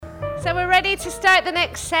So we're ready to start the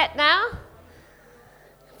next set now.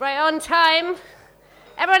 Right on time.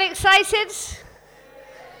 Everyone excited?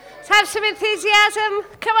 Let's have some enthusiasm.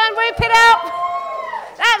 Come on, whoop it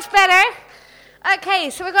up. That's better. Okay,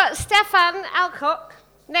 so we've got Stefan Alcock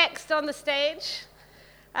next on the stage.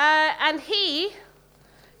 And he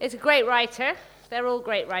is a great writer. They're all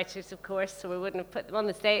great writers, of course, so we wouldn't have put them on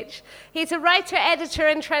the stage. He's a writer, editor,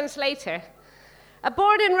 and translator. A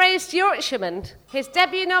born and raised Yorkshireman, his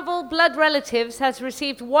debut novel, Blood Relatives, has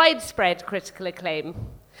received widespread critical acclaim.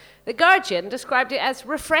 The Guardian described it as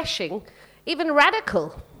refreshing, even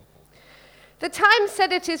radical. The Times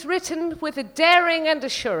said it is written with a daring and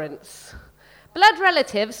assurance. Blood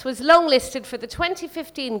Relatives was longlisted for the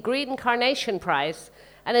 2015 Green Carnation Prize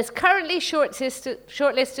and is currently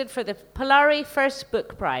shortlisted for the Polari First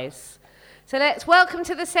Book Prize. So let's welcome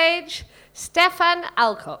to the stage Stefan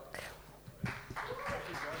Alcock.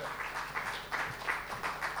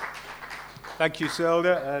 Thank you,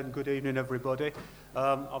 Zelda, and good evening, everybody.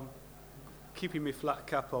 I'm keeping my flat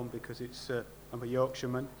cap on because I'm a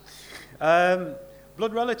Yorkshireman.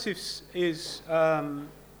 Blood Relatives is,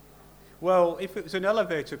 well, if it was an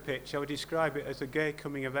elevator pitch, I would describe it as a gay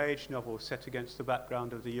coming-of-age novel set against the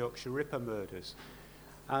background of the Yorkshire Ripper murders.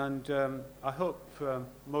 And I hope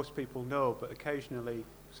most people know, but occasionally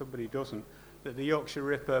somebody doesn't, that the Yorkshire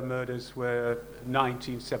Ripper murders were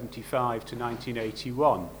 1975 to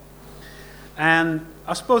 1981. And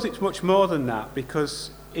I suppose it's much more than that,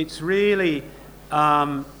 because it's really,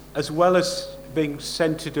 as well as being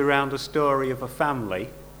centred around the story of a family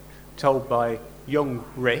told by young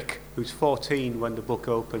Rick, who's 14 when the book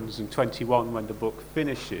opens and 21 when the book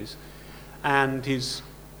finishes, and his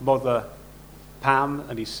mother Pam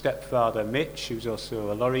and his stepfather Mitch, who's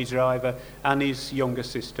also a lorry driver, and his younger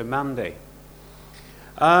sister Mandy.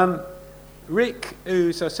 Rick,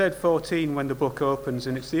 who's, I said, 14 when the book opens,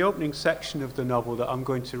 and it's the opening section of the novel that I'm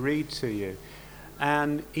going to read to you.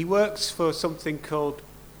 And he works for something called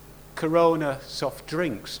Corona Soft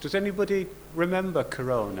Drinks. Does anybody remember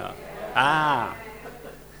Corona? Ah,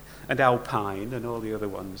 and Alpine and all the other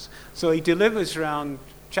ones. So he delivers around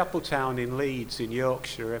Chapeltown in Leeds in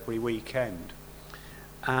Yorkshire every weekend,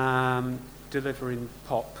 delivering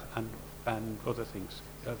pop and other things.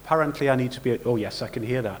 Apparently I need to be... Oh, yes, I can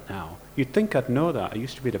hear that now. You'd think I'd know that. I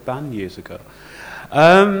used to be in a band years ago.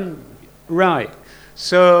 Right.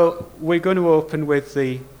 So we're going to open with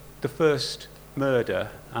the first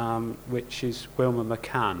murder, which is Wilma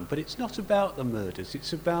McCann. But it's not about the murders.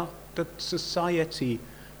 It's about the society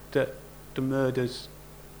that the murders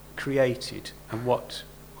created and what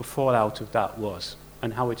the fallout of that was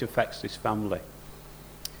and how it affects this family.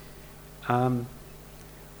 Wilma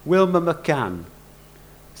McCann,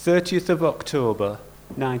 30th of October,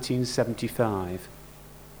 1975.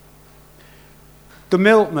 The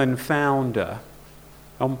milkman found her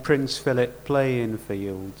on Prince Philip playing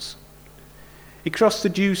fields. He crossed the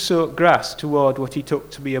dew-soaked grass toward what he took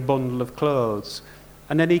to be a bundle of clothes,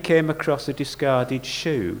 and then he came across a discarded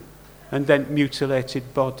shoe and then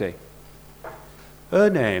mutilated body. Her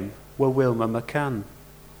name was Wilma McCann.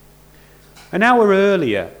 An hour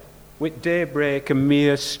earlier, with daybreak a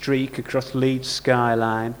mere streak across Leeds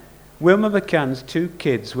skyline, Wilma McCann's two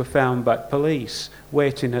kids were found by police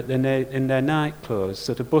waiting in their night clothes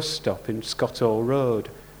at a bus stop in Scotthall Road,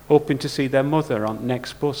 hoping to see their mother on the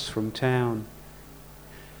next bus from town.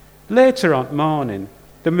 Later on morning,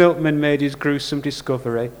 the milkman made his gruesome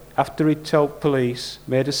discovery after he'd told police,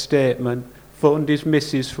 made a statement, phoned his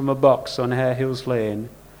missus from a box on Hare Hills Lane.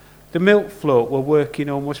 The milk float were working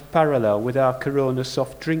almost parallel with our Corona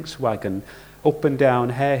soft drinks wagon up and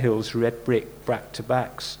down Hare Hills red brick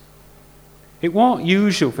back-to-backs. It weren't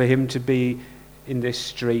usual for him to be in this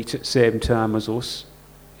street at the same time as us.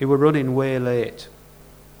 He were running way late.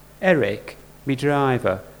 Eric, me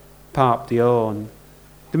driver, parked the horn.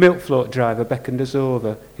 The milk float driver beckoned us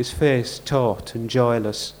over, his face taut and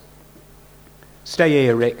joyless. "Stay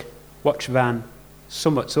here, Rick. Watch van.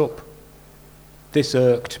 Summat's up." This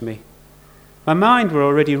irked me. My mind were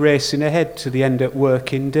already racing ahead to the end of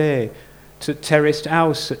working day, to the terraced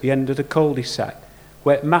house at the end of the cul-de-sac,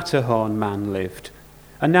 where Matterhorn man lived.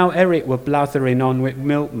 And now Eric were blathering on with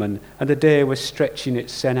milkman, and the day was stretching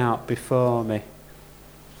itself out before me.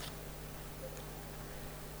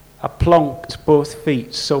 I plonked both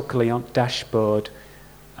feet sulkily on dashboard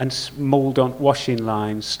and mulled on washing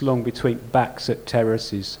lines slung between backs at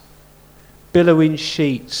terraces. Billowing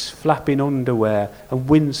sheets, flapping underwear and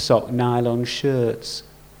windsock nylon shirts.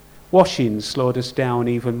 Washing slowed us down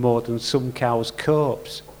even more than some cow's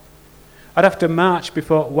corpse. I'd have to march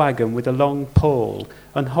before a wagon with a long pole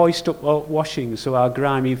and hoist up washing so our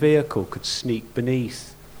grimy vehicle could sneak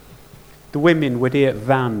beneath. The women would hear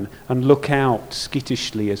van and look out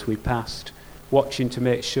skittishly as we passed, watching to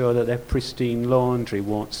make sure that their pristine laundry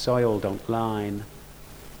weren't soiled on line.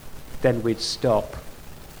 Then we'd stop.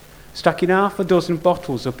 Stacking half a dozen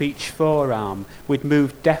bottles up each forearm, we'd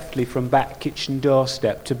move deftly from back kitchen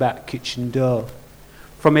doorstep to back kitchen door.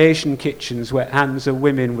 From Asian kitchens where hands of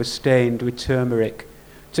women were stained with turmeric,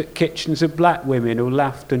 to kitchens of black women who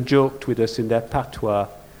laughed and joked with us in their patois,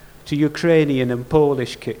 to Ukrainian and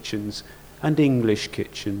Polish kitchens and English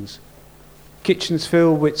kitchens. Kitchens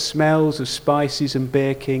filled with smells of spices and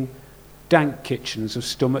baking, dank kitchens of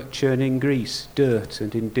stomach-churning grease, dirt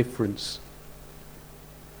and indifference.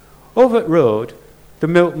 Over at road, the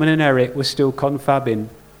milkman and Eric were still confabbing.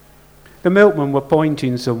 The milkman were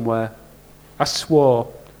pointing somewhere. I swore,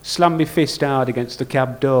 slammed my fist hard against the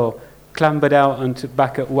cab door, clambered out onto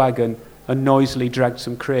back at wagon and noisily dragged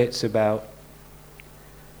some crates about.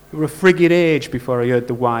 It were a friggin' age before I heard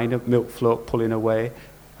the whine of milk float pulling away,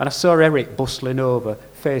 and I saw Eric bustling over,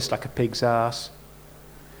 face like a pig's arse.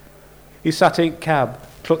 He sat in cab,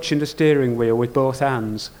 clutching the steering wheel with both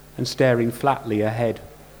hands and staring flatly ahead.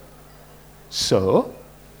 So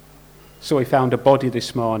he found a body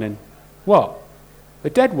this morning. What? A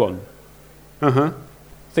dead one? Uh-huh.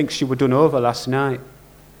 Thinks she were done over last night.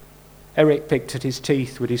 Eric picked at his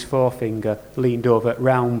teeth with his forefinger, leaned over at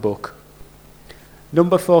Roundbook.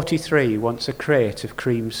 Number 43 wants a crate of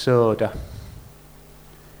cream soda.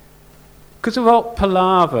 'Cause of all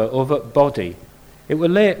palaver over body, it were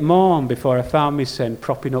late morn before I found myself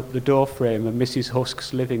propping up the door frame of Mrs.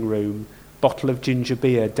 Husk's living room, bottle of ginger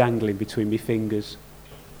beer dangling between my fingers.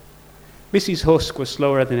 Mrs. Husk was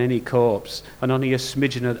slower than any corpse and only a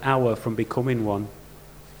smidgen an hour from becoming one.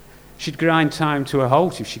 She'd grind time to a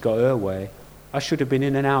halt if she got her way. I should have been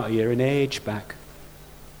in and out of here an age back.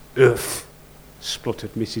 Ugh,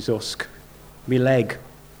 spluttered Mrs. Husk. Me leg.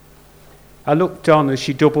 I looked on as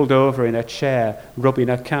she doubled over in her chair, rubbing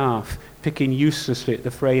her calf, picking uselessly at the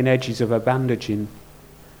fraying edges of her bandaging.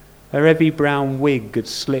 Her heavy brown wig had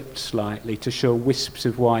slipped slightly to show wisps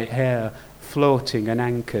of white hair, floating and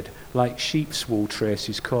anchored, like sheep's wool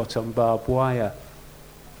traces caught on barbed wire.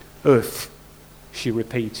 Ugh, she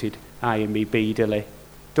repeated, eyeing me beadily.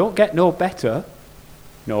 Don't get no better.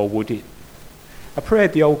 Nor would it. I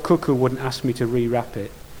prayed the old cuckoo wouldn't ask me to rewrap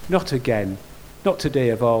it. Not again. Not today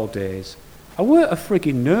of all days. I weren't a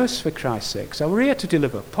friggin' nurse, for Christ's sakes. I were here to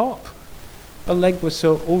deliver pop. Her leg was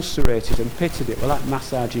so ulcerated and pitted it were like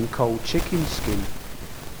massaging cold chicken skin.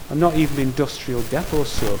 And not even industrial depot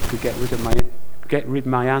soap could get rid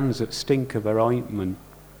my hands that stink of her ointment.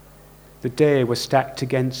 The day was stacked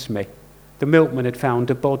against me. The milkman had found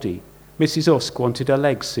a body. Mrs. Husk wanted her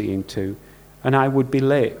legs seeing to, and I would be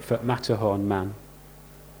late for Matterhorn man.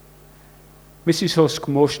 Mrs. Husk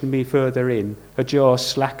motioned me further in, her jaw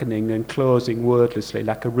slackening and closing wordlessly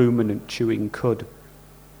like a ruminant chewing cud.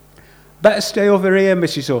 Better stay over here,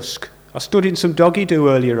 Mrs. Husk. I stood in some doggy-do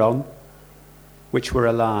earlier on. Which were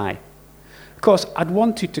a lie. Of course, I'd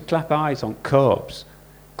wanted to clap eyes on corpse.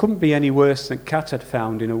 Couldn't be any worse than cat I'd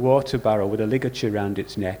found in a water barrel with a ligature round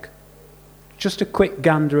its neck. Just a quick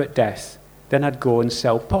gander at death, then I'd go and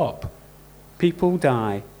sell pop. People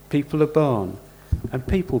die, people are born, and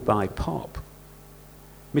people buy pop.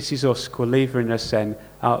 Mrs. Husk were levering her sen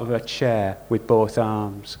out of her chair with both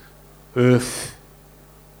arms. Ugh.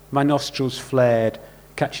 My nostrils flared,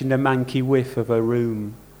 catching the manky whiff of her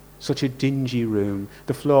room. Such a dingy room,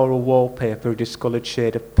 the floral wallpaper a discoloured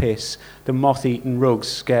shade of piss, the moth-eaten rugs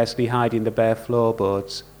scarcely hiding the bare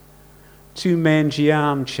floorboards. Two mangy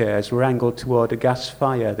armchairs were angled toward a gas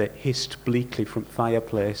fire that hissed bleakly from the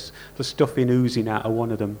fireplace, the stuffing oozing out of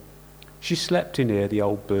one of them. She slept in here, the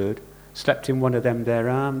old bird, slept in one of them there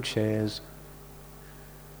armchairs.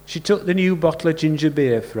 She took the new bottle of ginger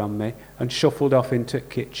beer from me and shuffled off into the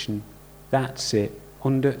kitchen. That's it,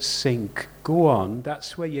 under the sink. Go on,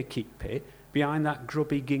 that's where you keep it, behind that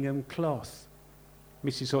grubby gingham cloth.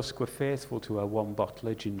 Mrs. Husk were faithful to her one bottle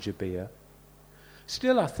of ginger beer.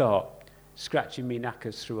 Still, I thought, scratching me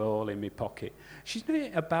knackers through a hole in me pocket, she's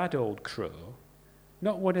not a bad old crow.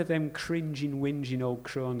 Not one of them cringing, whinging old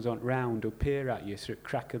crones on round who peer at you through the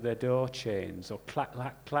crack of their door chains or clack,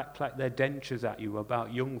 clack, clack, clack their dentures at you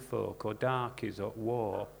about young folk or darkies or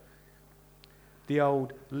war. The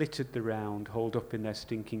old littered the round, holed up in their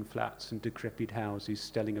stinking flats and decrepit houses,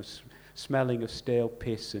 smelling of stale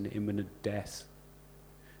piss and imminent death.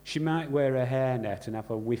 She might wear a hairnet and have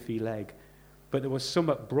a whiffy leg, but there was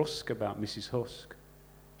somewhat brusque about Mrs. Husk.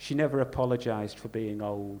 She never apologised for being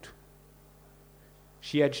old.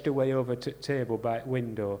 She edged her way over to the table by the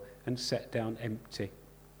window and sat down empty.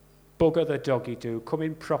 Bugger the doggy-do, come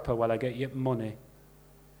in proper while I get your money.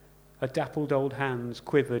 Her dappled old hands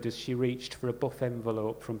quivered as she reached for a buff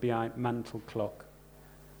envelope from behind mantel clock.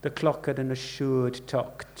 The clock had an assured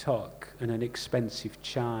tock-tock and an expensive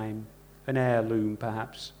chime, an heirloom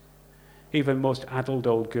perhaps. Even most addled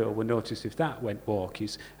old girl would notice if that went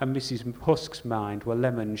walkies, and Mrs. Husk's mind were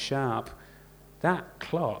lemon sharp. That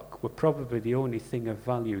clock were probably the only thing of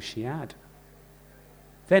value she had.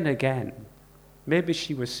 Then again, maybe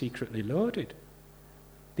she was secretly loaded.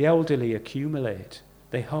 The elderly accumulate,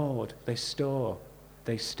 they hoard, they store,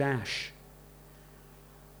 they stash.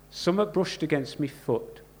 Summat brushed against me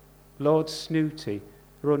foot. Lord Snooty,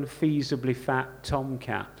 her unfeasibly fat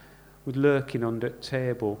tomcat, was lurking under the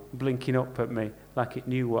table, blinking up at me like it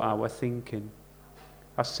knew what I were thinking.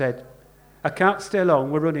 I said, "I can't stay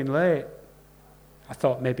long, we're running late." "I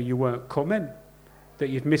thought maybe you weren't coming, that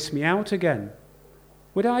you'd miss me out again."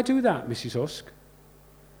 "Would I do that, Mrs. Husk?"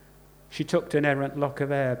 She tucked an errant lock of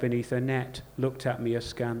hair beneath her net, looked at me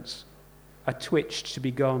askance. I twitched to be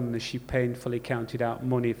gone as she painfully counted out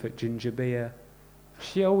money for ginger beer.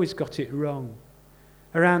 She always got it wrong.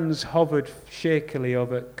 Her hands hovered shakily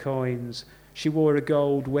over coins. She wore a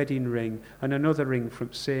gold wedding ring and another ring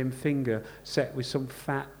from same finger set with some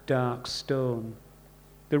fat, dark stone.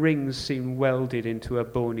 The rings seemed welded into her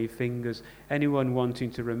bony fingers. Anyone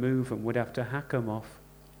wanting to remove them would have to hack them off.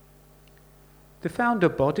 "They found a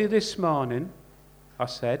body this morning," I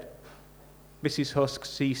said. Mrs. Husk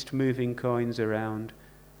ceased moving coins around.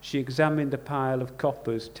 She examined the pile of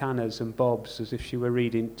coppers, tanners and bobs as if she were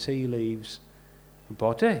reading tea leaves. "A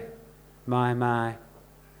body? My.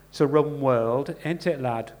 It's a rum world, ain't it,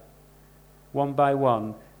 lad?" One by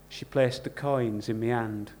one, she placed the coins in my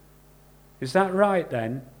hand. "Is that right,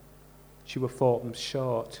 then?" She were fourpence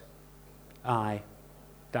short. "Aye,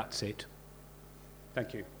 that's it."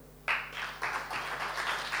 Thank you.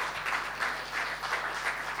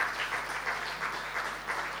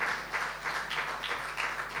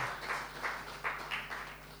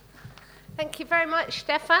 Thank you very much,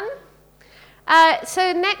 Stefan.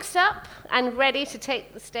 So next up, and ready to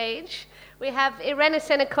take the stage, we have Irena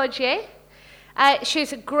Senekodje.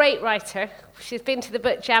 She's a great writer. She's been to the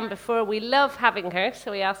BookJam before. We love having her,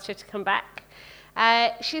 so we asked her to come back.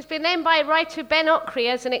 She's been named by writer Ben Okri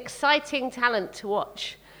as an exciting talent to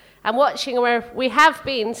watch. And watching her, we have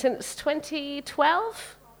been since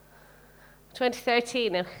 2012?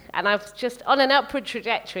 2013, and I've just on an upward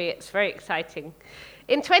trajectory. It's very exciting.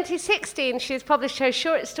 In 2016, she's published her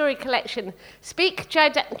short story collection, Speak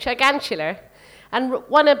Gigantular, and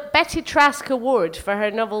won a Betty Trask Award for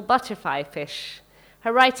her novel Butterfly Fish.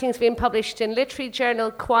 Her writing's been published in literary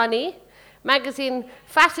journal Kwani, magazine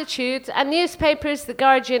Fatitude, and newspapers The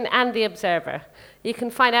Guardian and The Observer. You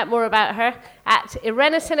can find out more about her at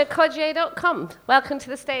irenasenekodje.com. Welcome to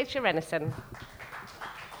the stage, Irena.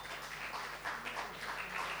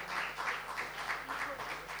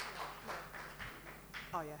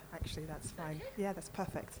 Oh yeah, actually that's fine. Yeah, that's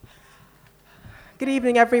perfect. Good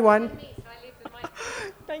evening, everyone.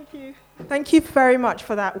 Thank you. Thank you very much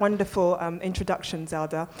for that wonderful introduction,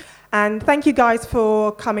 Zelda. And thank you guys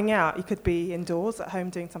for coming out. You could be indoors at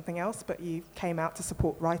home doing something else, but you came out to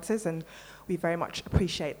support writers, and we very much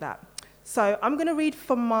appreciate that. So I'm going to read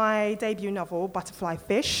from my debut novel, Butterfly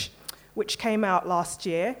Fish, which came out last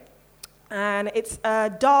year. And it's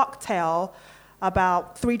a dark tale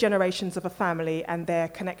about 3 generations of a family and their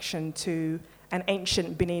connection to an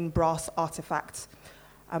ancient Benin brass artifact.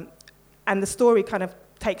 And the story kind of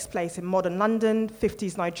takes place in modern London,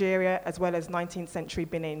 50s Nigeria, as well as 19th century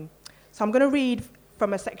Benin. So I'm going to read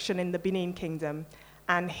from a section in the Benin Kingdom,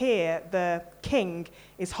 and here the king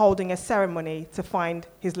is holding a ceremony to find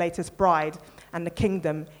his latest bride, and the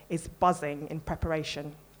kingdom is buzzing in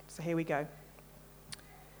preparation. So here we go.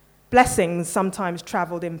 Blessings sometimes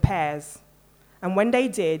traveled in pairs, and when they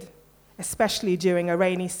did, especially during a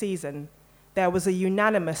rainy season, there was a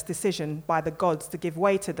unanimous decision by the gods to give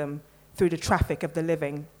way to them through the traffic of the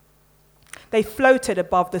living. They floated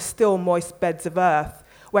above the still moist beds of earth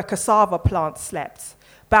where cassava plants slept,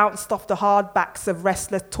 bounced off the hard backs of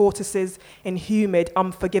restless tortoises in humid,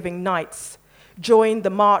 unforgiving nights, joined the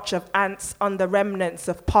march of ants under remnants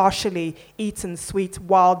of partially eaten sweet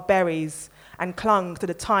wild berries, and clung to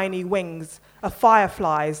the tiny wings of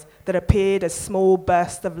fireflies that appeared as small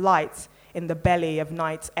bursts of light in the belly of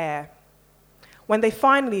night air. When they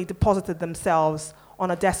finally deposited themselves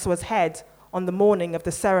on Adeswa's head on the morning of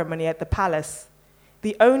the ceremony at the palace,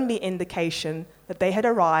 the only indication that they had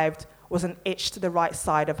arrived was an itch to the right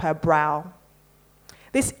side of her brow.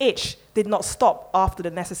 This itch did not stop after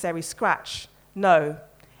the necessary scratch. No,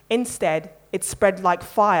 instead, it spread like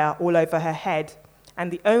fire all over her head,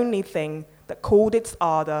 and the only thing that cooled its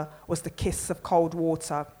ardor was the kiss of cold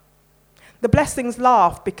water. The blessings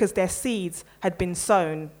laughed because their seeds had been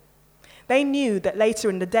sown. They knew that later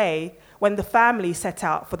in the day, when the family set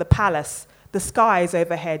out for the palace, the skies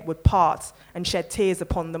overhead would part and shed tears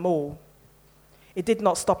upon them all. It did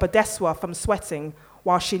not stop Adeswa from sweating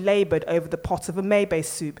while she laboured over the pot of amebe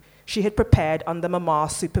soup she had prepared under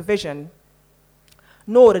Mama's supervision.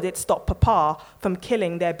 Nor did it stop Papa from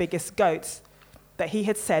killing their biggest goat that he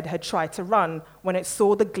had said had tried to run when it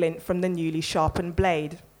saw the glint from the newly sharpened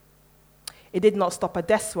blade. It did not stop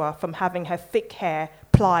Adeswa from having her thick hair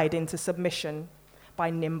plied into submission by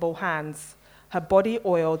nimble hands, her body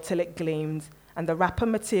oiled till it gleamed, and the wrapper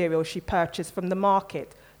material she purchased from the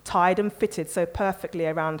market tied and fitted so perfectly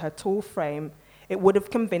around her tall frame, it would have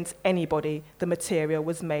convinced anybody the material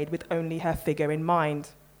was made with only her figure in mind.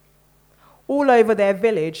 All over their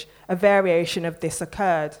village, a variation of this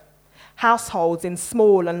occurred. Households in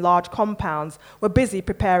small and large compounds were busy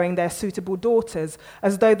preparing their suitable daughters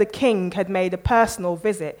as though the king had made a personal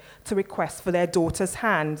visit to request for their daughter's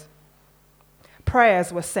hand.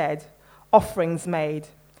 Prayers were said, offerings made.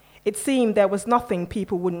 It seemed there was nothing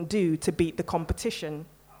people wouldn't do to beat the competition.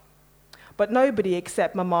 But nobody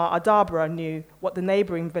except Mama Adabra knew what the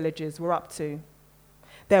neighbouring villages were up to.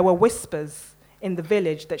 There were whispers in the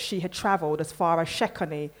village that she had travelled as far as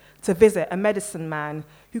Shekani to visit a medicine man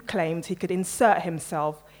who claimed he could insert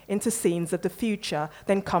himself into scenes of the future,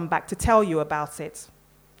 then come back to tell you about it.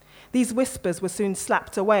 These whispers were soon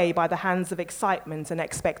slapped away by the hands of excitement and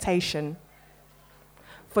expectation.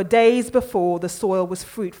 For days before, the soil was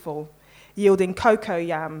fruitful, yielding cocoa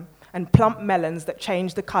yam and plump melons that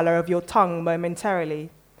changed the colour of your tongue momentarily.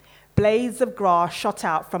 Blades of grass shot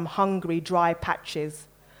out from hungry, dry patches.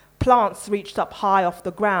 Plants reached up high off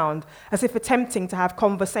the ground, as if attempting to have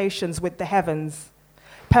conversations with the heavens.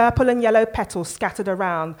 Purple and yellow petals scattered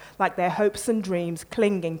around like their hopes and dreams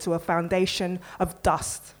clinging to a foundation of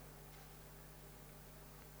dust.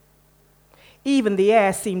 Even the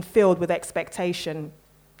air seemed filled with expectation.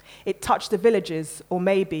 It touched the villagers, or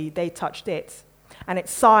maybe they touched it, and it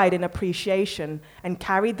sighed in appreciation and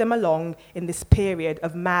carried them along in this period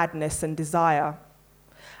of madness and desire.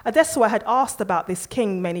 Adeswa had asked about this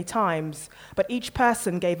king many times, but each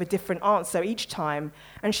person gave a different answer each time,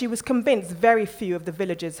 and she was convinced very few of the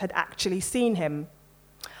villagers had actually seen him.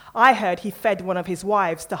 I heard he fed one of his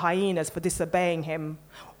wives to hyenas for disobeying him.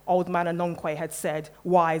 Old man Anonkwe had said,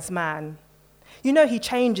 wise man. You know he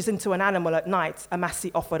changes into an animal at night,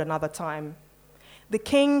 Amasi offered another time. The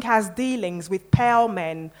king has dealings with pale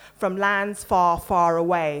men from lands far, far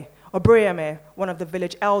away. Obriame, one of the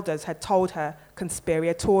village elders, had told her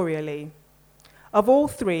conspiratorially. Of all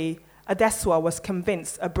three, Adeswa was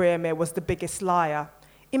convinced Obriame was the biggest liar.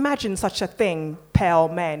 Imagine such a thing, pale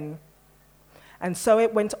men. And so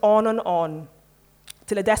it went on,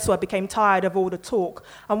 till Adeswa became tired of all the talk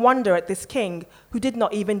and wondered at this king who did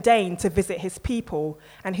not even deign to visit his people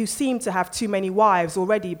and who seemed to have too many wives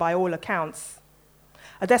already by all accounts.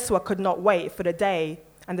 Adeswa could not wait for the day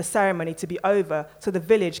and the ceremony to be over so the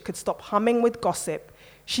village could stop humming with gossip.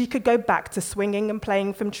 She could go back to swinging and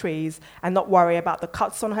playing from trees and not worry about the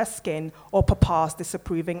cuts on her skin or Papa's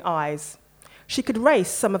disapproving eyes. She could race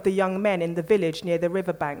some of the young men in the village near the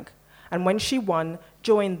riverbank, and when she won,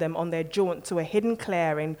 joined them on their jaunt to a hidden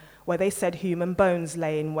clearing where they said human bones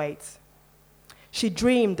lay in wait. She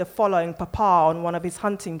dreamed of following Papa on one of his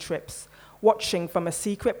hunting trips, watching from a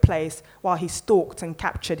secret place while he stalked and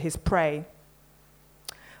captured his prey.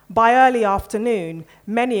 By early afternoon,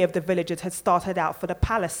 many of the villagers had started out for the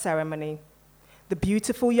palace ceremony. The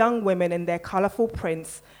beautiful young women in their colourful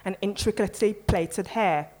prints and intricately plaited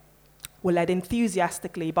hair were led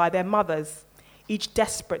enthusiastically by their mothers, each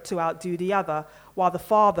desperate to outdo the other, while the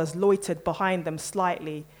fathers loitered behind them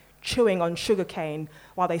slightly, chewing on sugarcane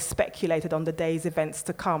while they speculated on the day's events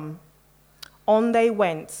to come. On they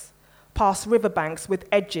went, past riverbanks with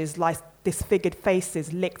edges like disfigured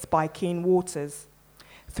faces licked by keen waters,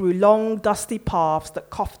 through long, dusty paths that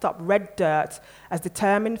coughed up red dirt as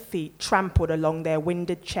determined feet trampled along their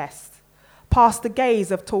winded chests, past the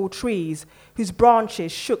gaze of tall trees whose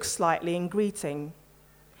branches shook slightly in greeting.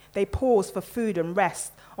 They paused for food and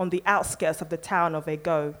rest on the outskirts of the town of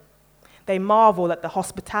Ego. They marveled at the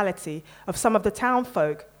hospitality of some of the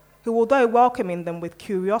townfolk who, although welcoming them with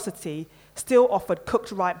curiosity, still offered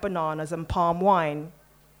cooked ripe bananas and palm wine.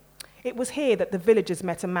 It was here that the villagers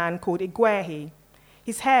met a man called Igwehi.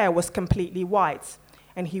 His hair was completely white,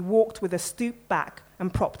 and he walked with a stooped back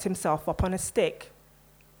and propped himself up on a stick.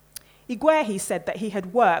 Igwehi said that he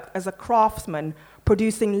had worked as a craftsman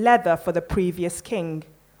producing leather for the previous king,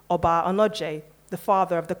 Oba Onoje, the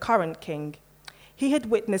father of the current king. He had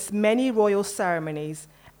witnessed many royal ceremonies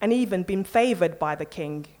and even been favoured by the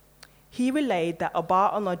king. He relayed that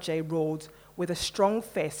Oba Onoje ruled with a strong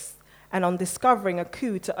fist, and on discovering a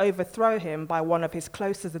coup to overthrow him by one of his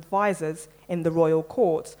closest advisors in the royal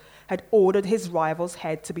court, had ordered his rival's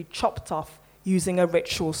head to be chopped off using a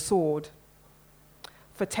ritual sword.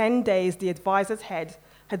 For 10 days, the advisor's head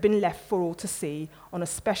had been left for all to see on a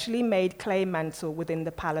specially made clay mantle within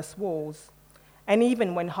the palace walls. And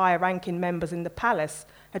even when higher-ranking members in the palace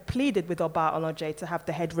had pleaded with Oba Onoje to have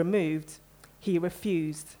the head removed, he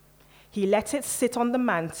refused. He let it sit on the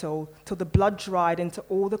mantle till the blood dried into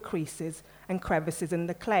all the creases and crevices in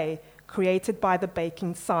the clay created by the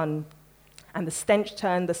baking sun, and the stench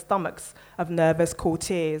turned the stomachs of nervous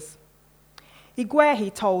courtiers.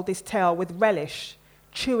 Igwehi told this tale with relish,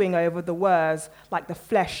 chewing over the words like the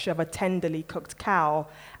flesh of a tenderly cooked cow,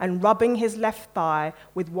 and rubbing his left thigh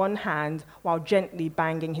with one hand while gently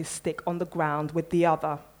banging his stick on the ground with the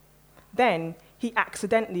other. Then he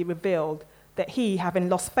accidentally revealed that he, having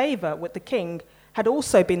lost favor with the king, had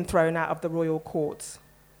also been thrown out of the royal courts.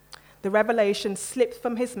 The revelation slipped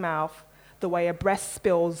from his mouth the way a breast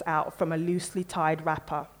spills out from a loosely tied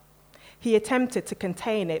wrapper. He attempted to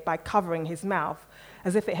contain it by covering his mouth,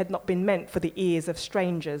 as if it had not been meant for the ears of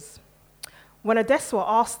strangers. When Adeswa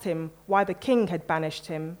asked him why the king had banished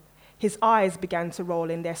him, his eyes began to roll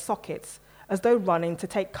in their sockets, as though running to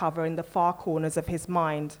take cover in the far corners of his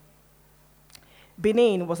mind.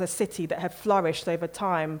 Benin was a city that had flourished over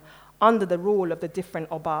time under the rule of the different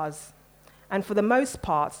Obas, and for the most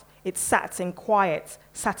part, it sat in quiet,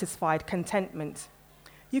 satisfied contentment.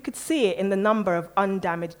 You could see it in the number of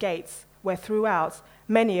undamaged gates, where throughout,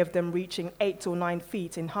 many of them reaching 8 or 9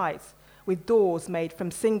 feet in height, with doors made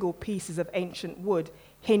from single pieces of ancient wood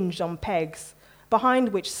hinged on pegs, behind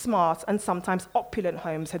which smart and sometimes opulent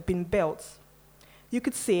homes had been built. You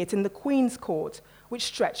could see it in the Queen's Court, which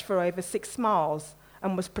stretched for over 6 miles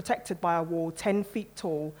and was protected by a wall 10 feet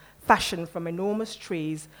tall, fashioned from enormous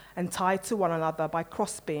trees and tied to one another by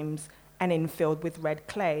crossbeams and infilled with red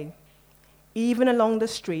clay. Even along the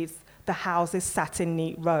streets, the houses sat in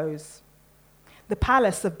neat rows. The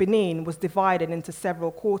palace of Benin was divided into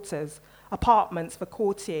several quarters, apartments for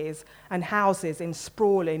courtiers and houses in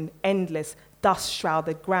sprawling, endless,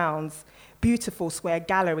 dust-shrouded grounds. Beautiful square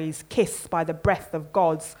galleries kissed by the breath of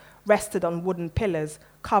gods rested on wooden pillars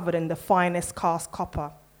covered in the finest cast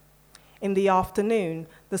copper. In the afternoon,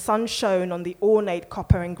 the sun shone on the ornate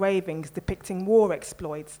copper engravings depicting war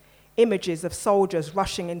exploits, images of soldiers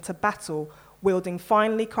rushing into battle, wielding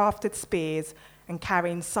finely crafted spears and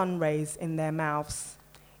carrying sun rays in their mouths.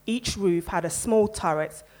 Each roof had a small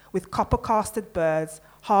turret with copper-casted birds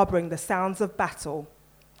harboring the sounds of battle,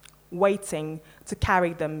 waiting to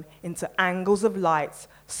carry them into angles of light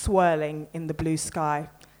swirling in the blue sky.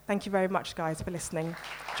 Thank you very much, guys, for listening.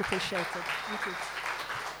 Much appreciated. Thank you.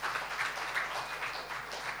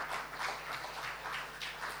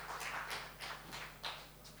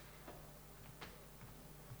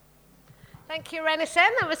 Thank you, Renison.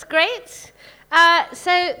 That was great.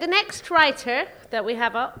 So the next writer that we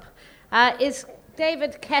have up is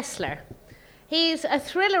David Kessler. He's a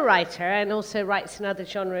thriller writer and also writes in other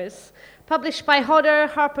genres, published by Hodder,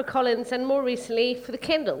 HarperCollins, and more recently for the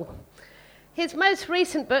Kindle. His most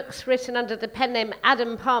recent books, written under the pen name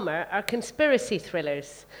Adam Palmer, are conspiracy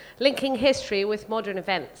thrillers, linking history with modern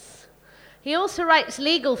events. He also writes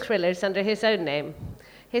legal thrillers under his own name.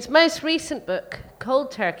 His most recent book,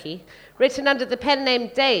 Cold Turkey, written under the pen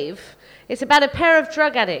name Dave, is about a pair of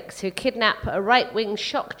drug addicts who kidnap a right-wing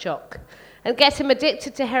shock jock and get him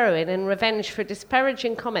addicted to heroin in revenge for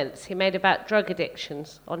disparaging comments he made about drug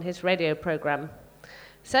addictions on his radio program.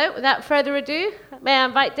 So, without further ado, may I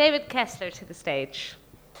invite David Kessler to the stage.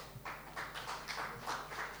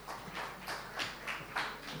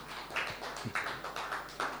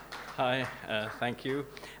 Hi, thank you.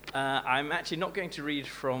 I'm actually not going to read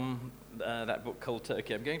from that book, Cold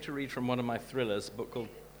Turkey. I'm going to read from one of my thrillers, a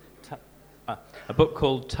book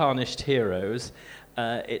called Tarnished Heroes.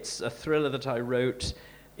 It's a thriller that I wrote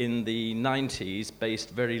in the 90s,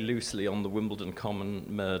 based very loosely on the Wimbledon Common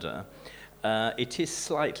murder. It is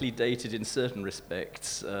slightly dated in certain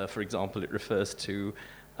respects. For example, it refers to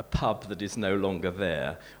a pub that is no longer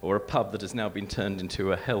there, or a pub that has now been turned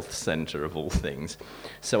into a health centre, of all things.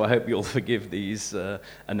 So I hope you'll forgive these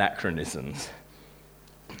anachronisms.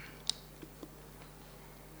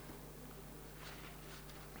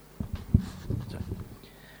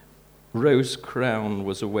 Rose Crown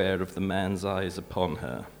was aware of the man's eyes upon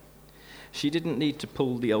her. She didn't need to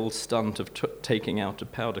pull the old stunt of taking out a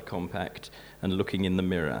powder compact and looking in the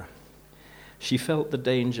mirror. She felt the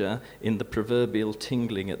danger in the proverbial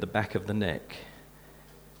tingling at the back of the neck.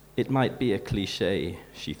 It might be a cliché,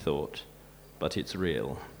 she thought, but it's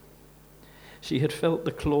real. She had felt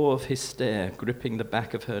the claw of his stare gripping the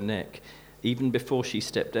back of her neck even before she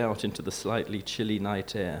stepped out into the slightly chilly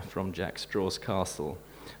night air from Jack Straw's Castle,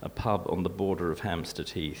 a pub on the border of Hampstead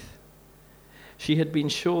Heath. She had been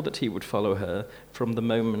sure that he would follow her from the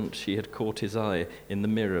moment she had caught his eye in the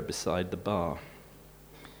mirror beside the bar.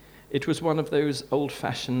 It was one of those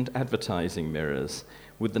old-fashioned advertising mirrors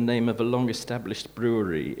with the name of a long-established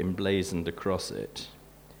brewery emblazoned across it.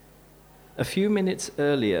 A few minutes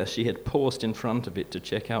earlier, she had paused in front of it to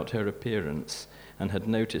check out her appearance and had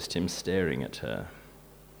noticed him staring at her.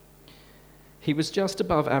 He was just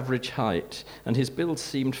above average height, and his build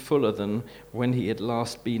seemed fuller than when he had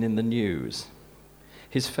last been in the news.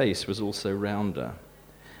 His face was also rounder,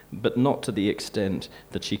 but not to the extent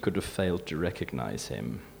that she could have failed to recognize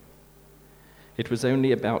him. It was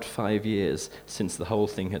only about 5 years since the whole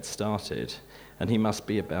thing had started, and he must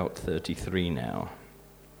be about 33 now.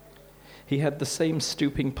 He had the same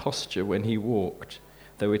stooping posture when he walked,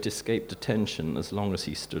 though it escaped attention as long as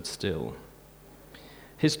he stood still.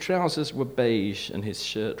 His trousers were beige and his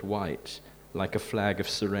shirt white, like a flag of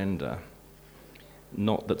surrender.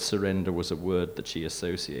 Not that surrender was a word that she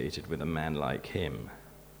associated with a man like him.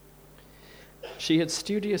 She had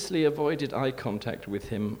studiously avoided eye contact with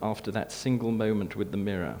him after that single moment with the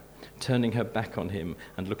mirror, turning her back on him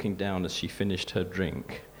and looking down as she finished her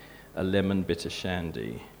drink, a lemon bitter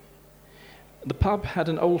shandy. The pub had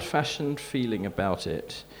an old-fashioned feeling about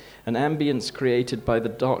it, an ambience created by the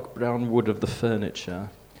dark brown wood of the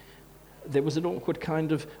furniture. There was an awkward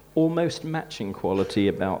kind of almost matching quality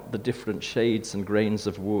about the different shades and grains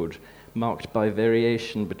of wood, marked by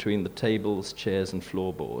variation between the tables, chairs, and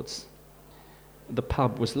floorboards. The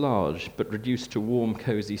pub was large, but reduced to warm,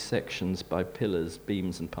 cosy sections by pillars,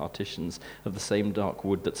 beams, and partitions of the same dark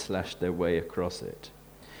wood that slashed their way across it.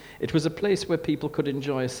 It was a place where people could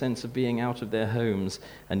enjoy a sense of being out of their homes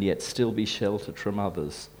and yet still be sheltered from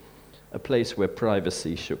others, a place where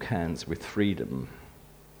privacy shook hands with freedom.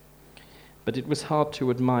 But it was hard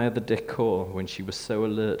to admire the decor when she was so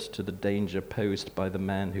alert to the danger posed by the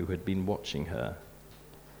man who had been watching her.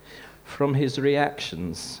 From his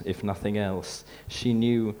reactions, if nothing else, she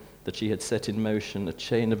knew that she had set in motion a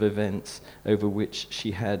chain of events over which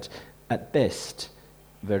she had, at best,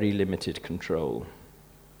 very limited control.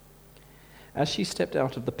 As she stepped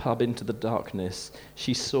out of the pub into the darkness,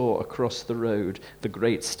 she saw across the road the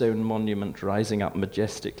great stone monument rising up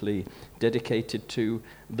majestically, dedicated to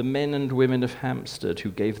the men and women of Hampstead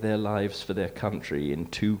who gave their lives for their country in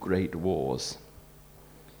 2 great wars.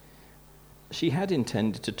 She had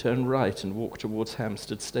intended to turn right and walk towards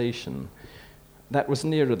Hampstead Station. That was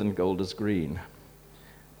nearer than Golders Green,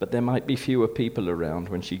 but there might be fewer people around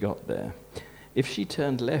when she got there. If she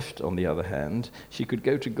turned left, on the other hand, she could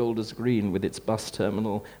go to Golders Green with its bus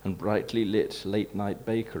terminal and brightly lit late-night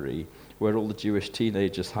bakery, where all the Jewish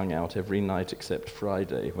teenagers hung out every night except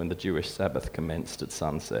Friday, when the Jewish Sabbath commenced at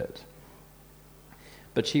sunset.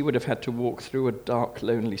 But she would have had to walk through a dark,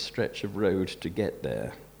 lonely stretch of road to get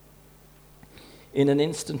there. In an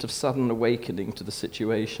instant of sudden awakening to the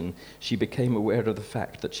situation, she became aware of the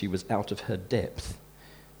fact that she was out of her depth,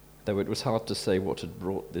 though it was hard to say what had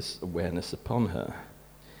brought this awareness upon her.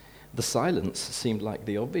 The silence seemed like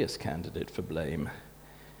the obvious candidate for blame,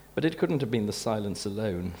 but it couldn't have been the silence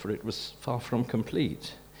alone, for it was far from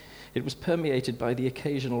complete. It was permeated by the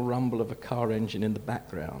occasional rumble of a car engine in the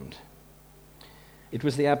background. It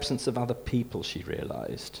was the absence of other people, she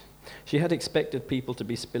realized. She had expected people to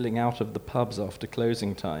be spilling out of the pubs after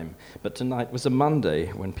closing time, but tonight was a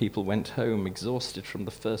Monday when people went home exhausted from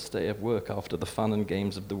the first day of work after the fun and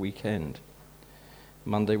games of the weekend.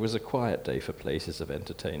 Monday was a quiet day for places of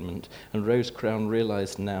entertainment, and Rose Crown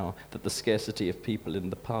realized now that the scarcity of people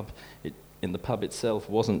in the pub itself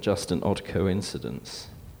wasn't just an odd coincidence.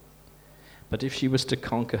 But if she was to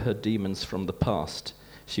conquer her demons from the past,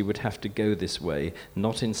 she would have to go this way,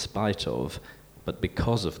 not in spite of, but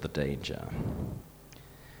because of the danger.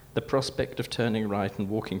 The prospect of turning right and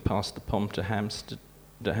walking past the Pom to Hampstead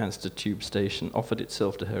Tube Station offered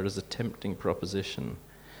itself to her as a tempting proposition,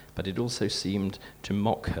 but it also seemed to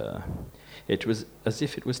mock her. It was as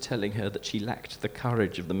if it was telling her that she lacked the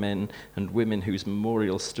courage of the men and women whose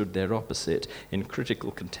memorials stood there opposite, in critical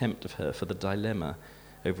contempt of her for the dilemma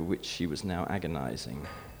over which she was now agonizing.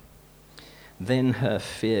 Then her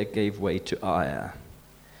fear gave way to ire.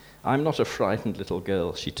 "I'm not a frightened little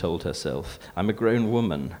girl," she told herself. "I'm a grown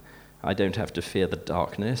woman. I don't have to fear the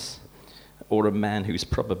darkness, or a man who's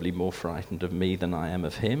probably more frightened of me than I am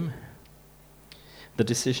of him." The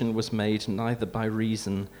decision was made neither by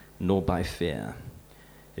reason nor by fear.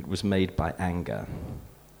 It was made by anger.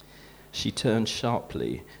 She turned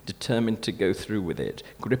sharply, determined to go through with it,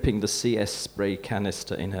 gripping the CS spray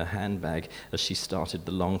canister in her handbag as she started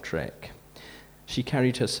the long trek. She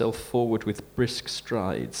carried herself forward with brisk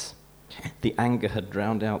strides. The anger had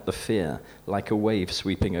drowned out the fear, like a wave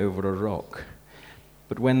sweeping over a rock.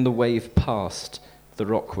 But when the wave passed, the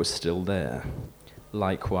rock was still there,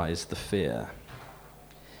 likewise the fear.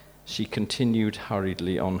 She continued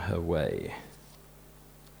hurriedly on her way.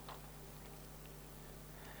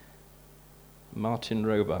 Martin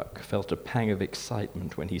Roebuck felt a pang of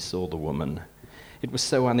excitement when he saw the woman. It was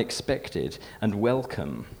so unexpected and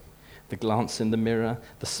welcome. The glance in the mirror,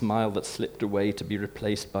 the smile that slipped away to be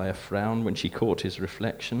replaced by a frown when she caught his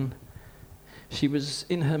reflection. She was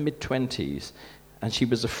in her mid-20s, and she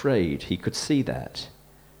was afraid he could see that.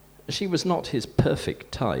 She was not his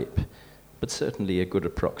perfect type, but certainly a good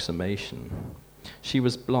approximation. She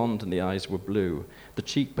was blonde and the eyes were blue. The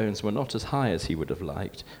cheekbones were not as high as he would have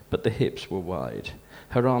liked, but the hips were wide.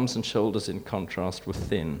 Her arms and shoulders, in contrast, were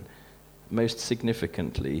thin. Most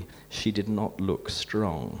significantly, she did not look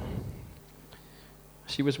strong.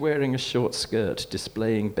 She was wearing a short skirt,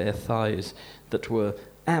 displaying bare thighs that were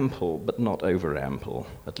ample, but not over-ample,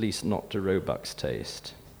 at least not to Roebuck's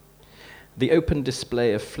taste. The open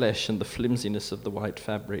display of flesh and the flimsiness of the white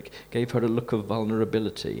fabric gave her a look of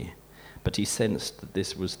vulnerability, but he sensed that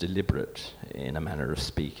this was deliberate, in a manner of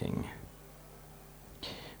speaking.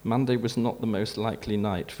 Monday was not the most likely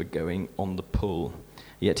night for going on the pull,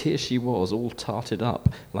 yet here she was, all tarted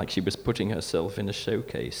up, like she was putting herself in a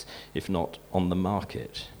showcase, if not on the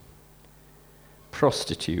market.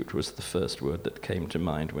 Prostitute was the first word that came to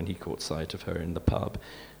mind when he caught sight of her in the pub.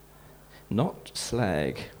 Not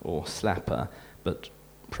slag or slapper, but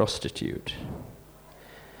prostitute.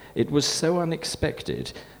 It was so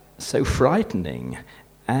unexpected, so frightening,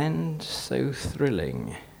 and so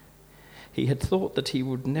thrilling. He had thought that he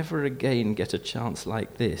would never again get a chance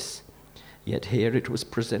like this, yet here it was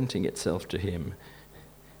presenting itself to him,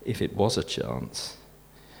 if it was a chance.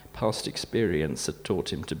 Past experience had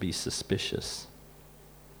taught him to be suspicious.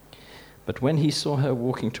 But when he saw her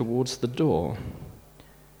walking towards the door,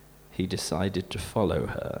 he decided to follow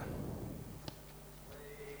her.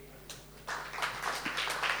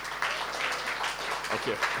 Thank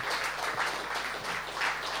you.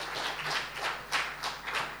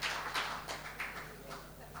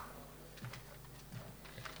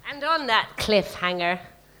 And on that cliffhanger,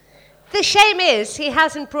 the shame is he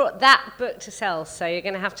hasn't brought that book to sell, so you're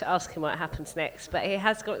going to have to ask him what happens next, but he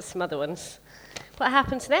has got some other ones. What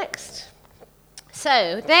happens next?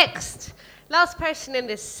 So, next, last person in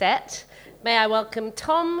this set, may I welcome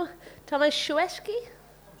Thomas Szueski,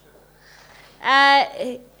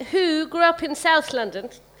 who grew up in South London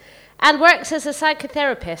and works as a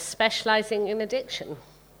psychotherapist specializing in addiction.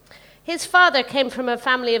 His father came from a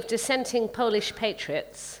family of dissenting Polish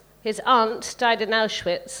patriots. His aunt died in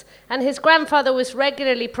Auschwitz, and his grandfather was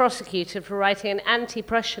regularly prosecuted for writing an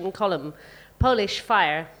anti-Prussian column, Polish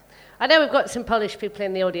Fire. I know we've got some Polish people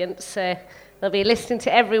in the audience, so they'll be listening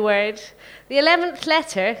to every word. The 11th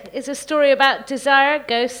letter is a story about desire,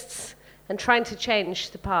 ghosts, and trying to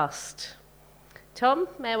change the past. Tom,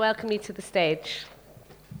 may I welcome you to the stage?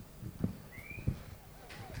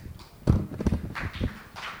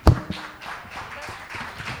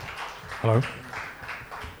 Hello.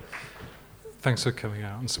 Thanks for coming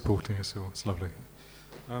out and supporting us all. It's lovely.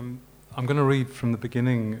 I'm going to read from the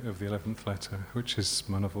beginning of the 11th letter, which is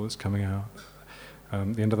my novel that's coming out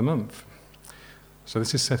the end of the month. So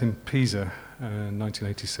this is set in Pisa,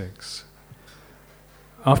 1986.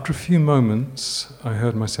 After a few moments, I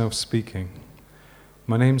heard myself speaking.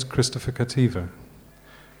 My name's Christopher Cativa.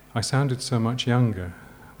 I sounded so much younger.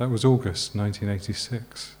 That was August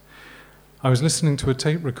 1986. I was listening to a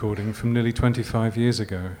tape recording from nearly 25 years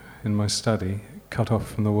ago in my study, cut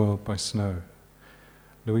off from the world by snow.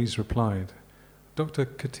 Louise replied, "Dr.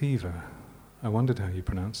 Cativa." I wondered how you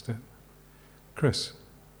pronounced it. "Chris."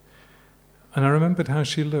 And I remembered how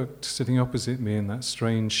she looked sitting opposite me in that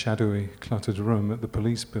strange, shadowy, cluttered room at the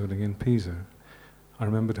police building in Pisa. I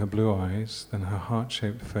remembered her blue eyes, then her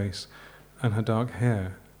heart-shaped face, and her dark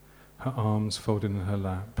hair, her arms folded in her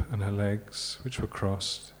lap, and her legs, which were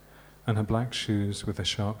crossed, and her black shoes with their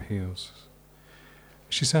sharp heels.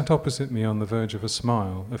 She sat opposite me on the verge of a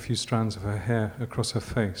smile, a few strands of her hair across her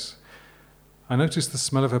face. I noticed the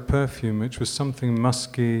smell of her perfume, which was something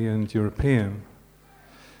musky and European,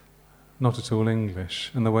 not at all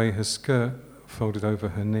English, and the way her skirt folded over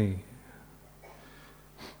her knee.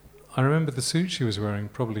 I remember the suit she was wearing,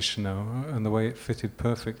 probably Chanel, and the way it fitted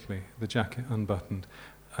perfectly, the jacket unbuttoned,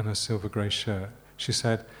 and her silver grey shirt. She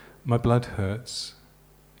said, "My blood hurts."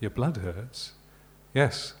 "Your blood hurts?"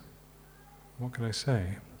 "Yes." What can I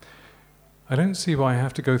say? I don't see why I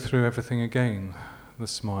have to go through everything again. The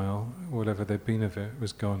smile, whatever there'd been of it,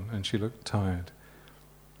 was gone, and she looked tired.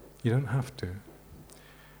 You don't have to.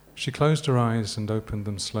 She closed her eyes and opened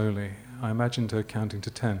them slowly. I imagined her counting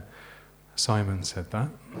to 10. Simon said that.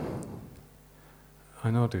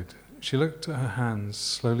 I nodded. She looked at her hands,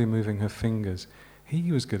 slowly moving her fingers.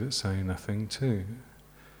 He was good at saying nothing, too.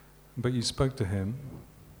 But you spoke to him.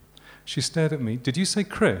 She stared at me. Did you say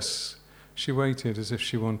Chris? She waited as if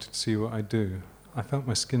she wanted to see what I'd do. I felt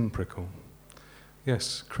my skin prickle.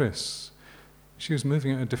 Yes, Chris. She was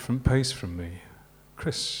moving at a different pace from me.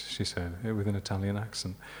 Chris, she said, with an Italian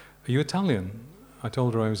accent. Are you Italian? I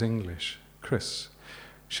told her I was English. Chris.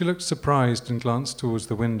 She looked surprised and glanced towards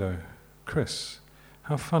the window. Chris.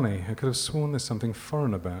 How funny. I could have sworn there's something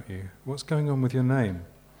foreign about you. What's going on with your name?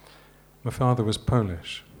 My father was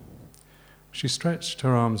Polish. She stretched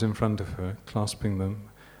her arms in front of her, clasping them,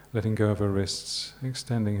 letting go of her wrists,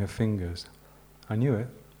 extending her fingers. I knew it.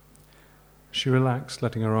 She relaxed,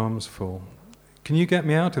 letting her arms fall. Can you get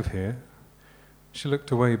me out of here? She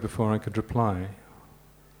looked away before I could reply.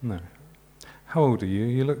 No. How old are you?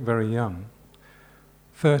 You look very young.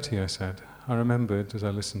 30, I said. I remembered, as I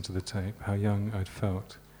listened to the tape, how young I'd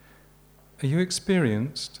felt. Are you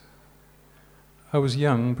experienced? I was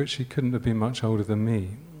young, but she couldn't have been much older than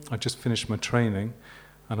me. I'd just finished my training,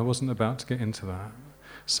 and I wasn't about to get into that.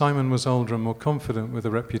 Simon was older and more confident with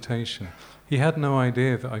a reputation. He had no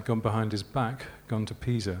idea that I'd gone behind his back, gone to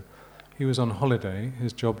Pisa. He was on holiday,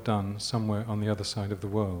 his job done, somewhere on the other side of the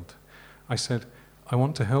world. I said, I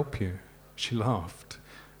want to help you. She laughed.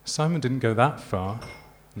 Simon didn't go that far.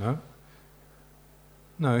 No?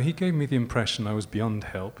 No, he gave me the impression I was beyond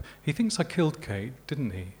help. He thinks I killed Kate,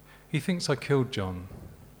 didn't he? He thinks I killed John.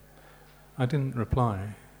 I didn't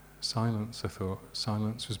reply. Silence, I thought.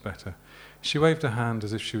 Silence was better. She waved her hand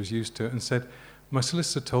as if she was used to it and said, my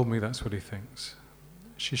solicitor told me that's what he thinks.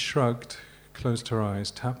 She shrugged, closed her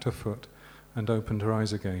eyes, tapped her foot, and opened her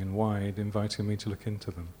eyes again, wide, inviting me to look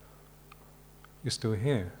into them. You're still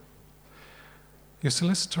here. Your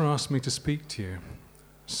solicitor asked me to speak to you.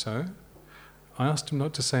 So? I asked him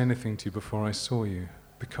not to say anything to you before I saw you,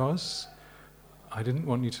 because I didn't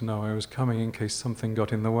want you to know I was coming in case something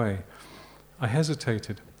got in the way. I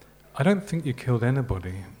hesitated. I don't think you killed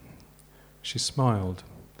anybody. She smiled.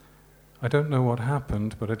 I don't know what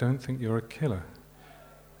happened, but I don't think you're a killer.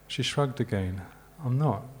 She shrugged again. I'm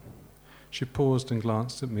not. She paused and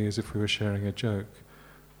glanced at me as if we were sharing a joke.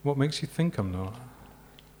 What makes you think I'm not?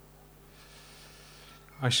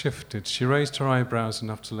 I shifted. She raised her eyebrows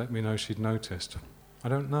enough to let me know she'd noticed. I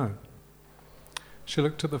don't know. She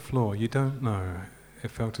looked at the floor. You don't know.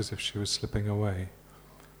 It felt as if she was slipping away.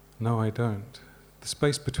 No, I don't. The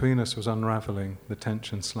space between us was unraveling, the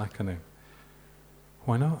tension slackening.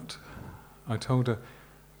 Why not? I told her,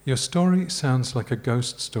 your story sounds like a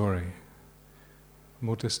ghost story.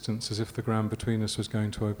 More distance, as if the ground between us was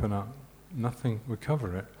going to open up. Nothing would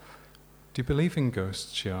cover it. Do you believe in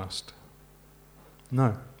ghosts? She asked.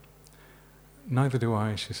 No. Neither do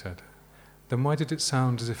I, she said. Then why did it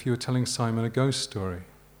sound as if you were telling Simon a ghost story?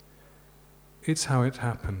 It's how it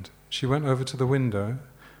happened. She went over to the window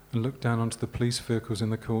and looked down onto the police vehicles in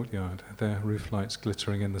the courtyard, their roof lights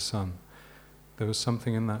glittering in the sun. There was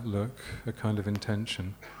something in that look, a kind of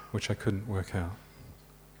intention, which I couldn't work out.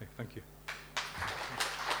 Okay, thank you.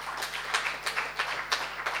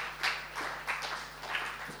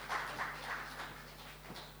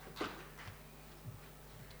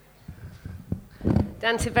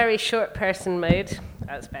 Down to very short person mode.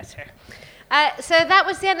 That's better. So that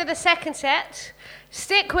was the end of the second set.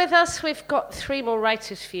 Stick with us. We've got 3 more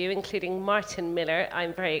writers for you, including Martin Miller.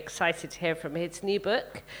 I'm very excited to hear from his new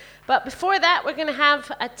book. But before that, we're going to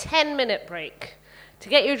have a 10-minute break to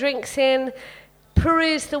get your drinks in,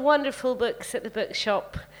 peruse the wonderful books at the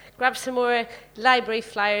bookshop, grab some more library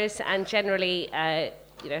flyers, and generally,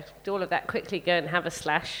 do all of that quickly, go and have a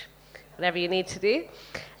slash, whatever you need to do.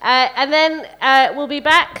 And then we'll be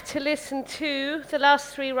back to listen to the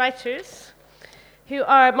last 3 writers, who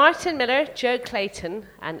are Martin Miller, Joe Clayton,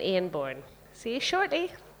 and Ian Bourne. See you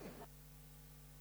shortly.